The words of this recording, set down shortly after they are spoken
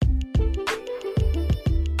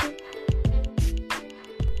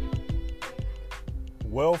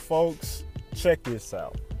Well, folks, check this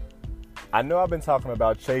out. I know I've been talking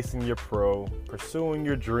about chasing your pro, pursuing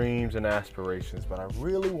your dreams and aspirations, but I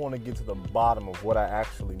really want to get to the bottom of what I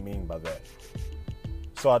actually mean by that.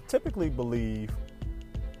 So I typically believe,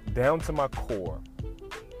 down to my core,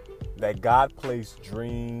 that God placed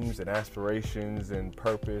dreams and aspirations and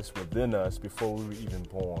purpose within us before we were even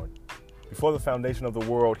born. Before the foundation of the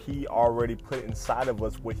world, He already put inside of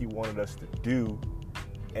us what He wanted us to do.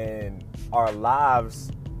 And our lives,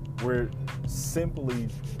 we're simply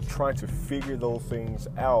trying to figure those things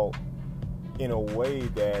out in a way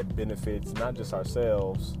that benefits not just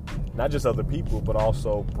ourselves, not just other people, but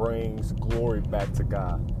also brings glory back to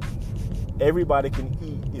God. Everybody can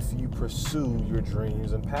eat if you pursue your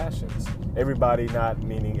dreams and passions. Everybody, not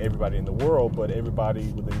meaning everybody in the world, but everybody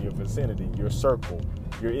within your vicinity, your circle,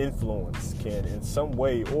 your influence can in some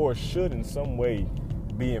way or should in some way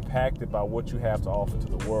be impacted by what you have to offer to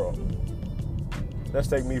the world. Let's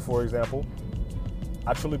take me, for example.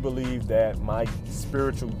 I truly believe that my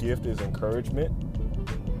spiritual gift is encouragement.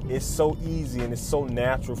 It's so easy and it's so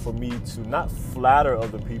natural for me to not flatter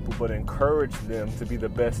other people, but encourage them to be the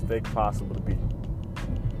best they could possibly be.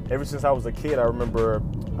 Ever since I was a kid, I remember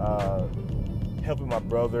helping my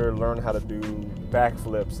brother learn how to do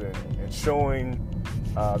backflips and showing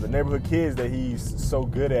the neighborhood kids that he's so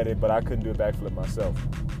good at it, but I couldn't do a backflip myself.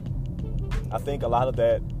 I think a lot of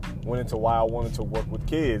that went into why I wanted to work with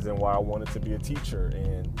kids and why I wanted to be a teacher,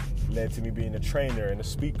 and led to me being a trainer and a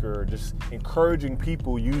speaker, just encouraging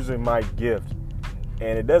people using my gift.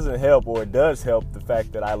 And it doesn't help, or it does help, the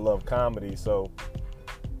fact that I love comedy. So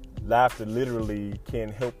laughter literally can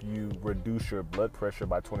help you reduce your blood pressure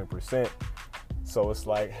by 20%. So it's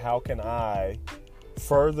like, how can I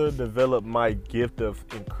further develop my gift of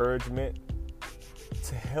encouragement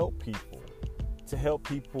to help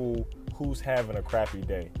people who's having a crappy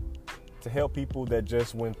day, to help people that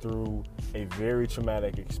just went through a very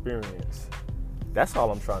traumatic experience. That's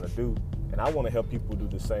all I'm trying to do, and I want to help people do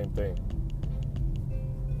the same thing.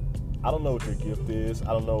 I don't know what your gift is. I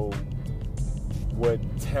don't know what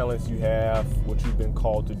talents you have, what you've been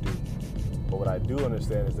called to do. But what I do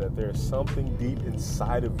understand is that there's something deep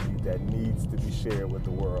inside of you that needs to be shared with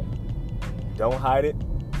the world. Don't hide it.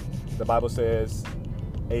 The Bible says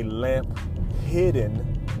a lamp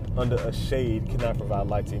hidden under a shade cannot provide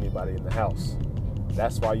light to anybody in the house.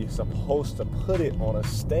 That's why you're supposed to put it on a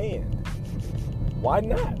stand. Why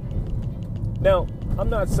not? Now, I'm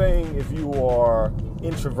not saying if you are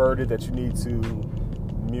introverted that you need to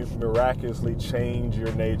miraculously change your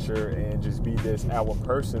nature and just be this outward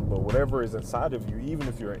person, but whatever is inside of you, even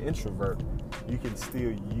if you're an introvert, you can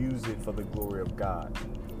still use it for the glory of God.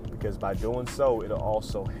 Because by doing so, it'll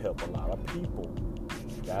also help a lot of people.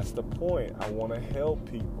 That's the point. I want to help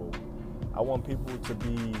people. I want people to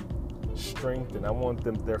be strengthened. I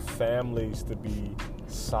want their families to be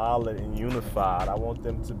solid and unified. I want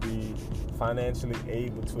them to be financially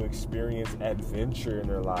able to experience adventure in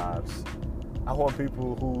their lives. I want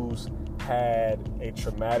people who's had a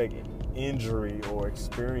traumatic injury or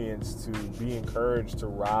experience to be encouraged to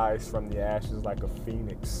rise from the ashes like a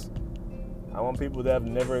phoenix. I want people that have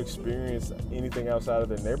never experienced anything outside of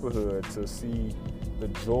their neighborhood to see the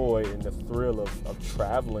joy and the thrill of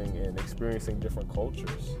traveling and experiencing different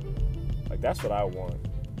cultures. Like, that's what I want.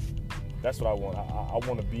 That's what I want. I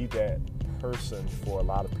want to be that person for a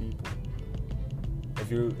lot of people.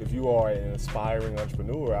 If you are an aspiring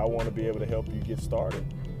entrepreneur, I want to be able to help you get started,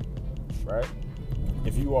 right?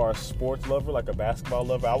 If you are a sports lover, like a basketball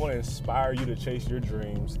lover, I want to inspire you to chase your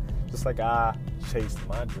dreams just like I chased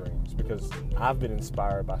my dreams, because I've been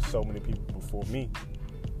inspired by so many people before me.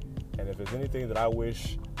 And if there's anything that I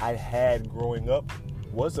wish I had growing up,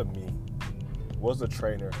 was a me, was a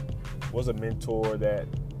trainer, was a mentor that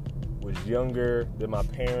was younger than my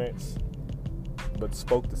parents, but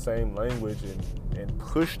spoke the same language and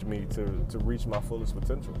pushed me to reach my fullest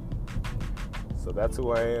potential. So that's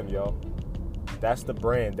who I am, y'all. That's the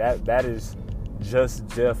brand. That is just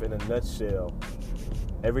Jeff in a nutshell.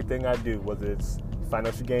 Everything I do, whether it's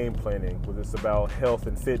financial game planning, whether it's about health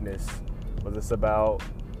and fitness, whether it's about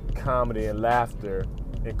comedy and laughter,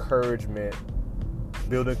 encouragement,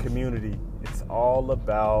 building community, it's all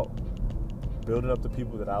about building up the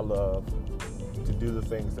people that I love to do the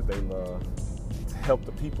things that they love, to help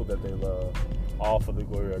the people that they love, all for the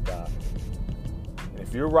glory of God. And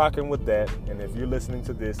if you're rocking with that, and if you're listening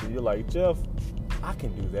to this and you're like, Jeff, I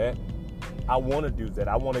can do that, I want to do that,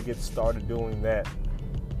 I want to get started doing that,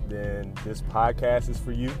 then this podcast is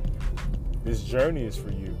for you. This journey is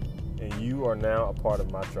for you. And you are now a part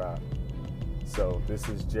of my tribe. So this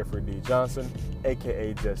is Jeffrey D. Johnson,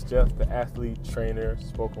 aka Just Jeff, the athlete, trainer,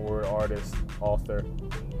 spoken word artist, author,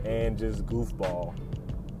 and just goofball,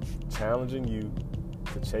 challenging you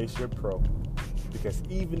to chase your pro. Because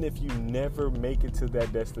even if you never make it to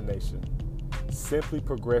that destination, simply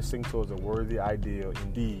progressing towards a worthy ideal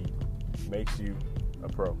indeed makes you a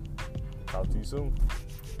pro. Talk to you soon.